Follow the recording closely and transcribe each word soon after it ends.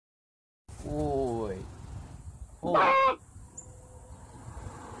Oh,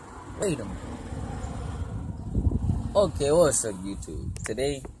 wait a minute. Okay, what's up, YouTube?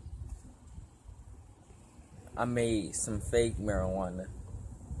 Today, I made some fake marijuana,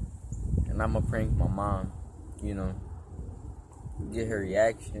 and I'm gonna prank my mom. You know, get her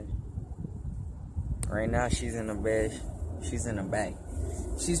reaction. Right now, she's in the bed. She's in the back.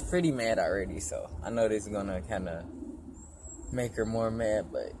 She's pretty mad already, so I know this is gonna kind of make her more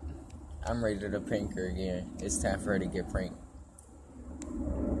mad, but I'm ready to prank her again. It's time for her to get pranked.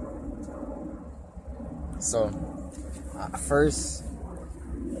 So, first,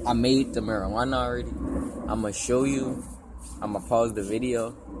 I made the marijuana already. I'm gonna show you. I'm gonna pause the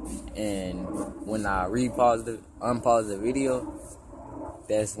video, and when I unpause the video,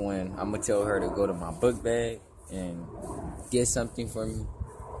 that's when I'm gonna tell her to go to my book bag and get something for me.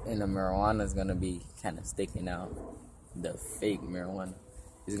 And the marijuana is gonna be kind of sticking out. The fake marijuana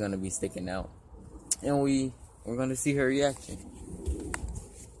is gonna be sticking out, and we're gonna see her reaction.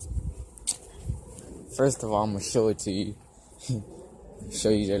 First of all, I'm gonna show it to you. Show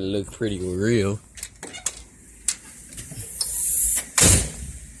you that it look pretty real.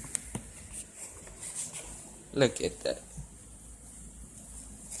 Look at that.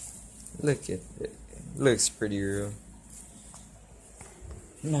 Look at that. Looks pretty real.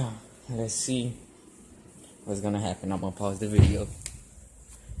 Now, let's see what's gonna happen. I'm gonna pause the video.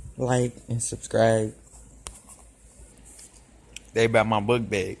 Like and subscribe. They about my book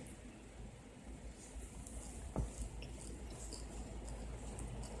bag.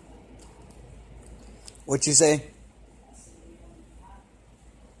 What you say?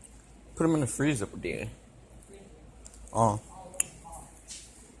 Put them in the freezer up there. Oh.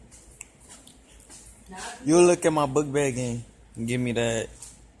 You look at my book bag and give me that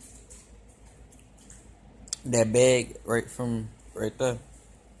bag right there.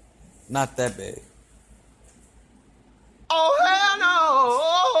 Not that bag. Oh hell no!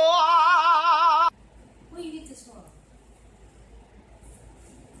 Where you get this from?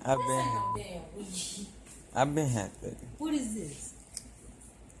 I've been happy. What is this?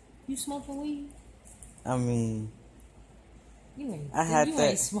 You smoking weed? I mean, You ain't. I had you that.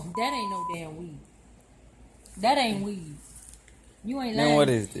 Ain't smoke. That ain't no damn weed. That ain't weed. You ain't. Then lying. what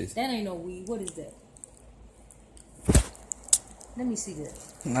is this? That ain't no weed. What is that? Let me see that.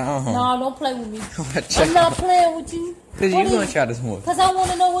 No. No, don't play with me. Watch I'm out. not playing with you. Cause you gonna try to smoke. Cause I want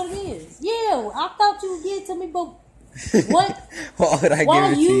to know what it is. Yeah, I thought you would give it to me, but what? Why would I Why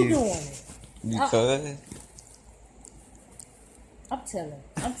give it to you you? doing it? Because I'm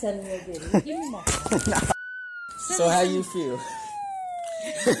telling you again. Give me my phone. So how you feel?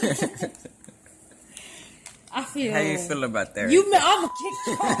 I feel. How you feel about that? You, I'ma kick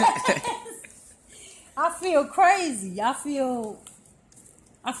your ass. I feel crazy. I feel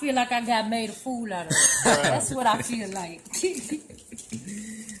like I got made a fool out of it. That's what I feel like.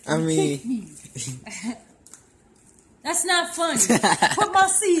 I mean, Kick me. That's not funny. Put my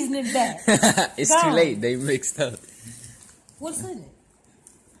seasoning back. it's Go. too late. They mixed up. What's in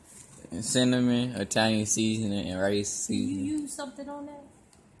it? Cinnamon, Italian seasoning, and rice You seasoning. use something on that?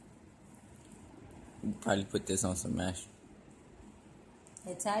 You probably put this on some mash.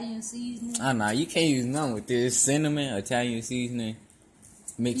 Italian seasoning? I know you can't use none with this. Cinnamon, Italian seasoning,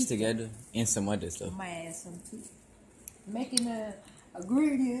 mixed together, and some other stuff. I might add some too. Making a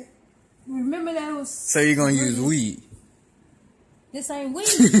ingredient. Remember that was. So you're gonna use weed? This ain't weed.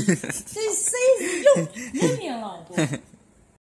 This seasoning. You leave me alone, boy.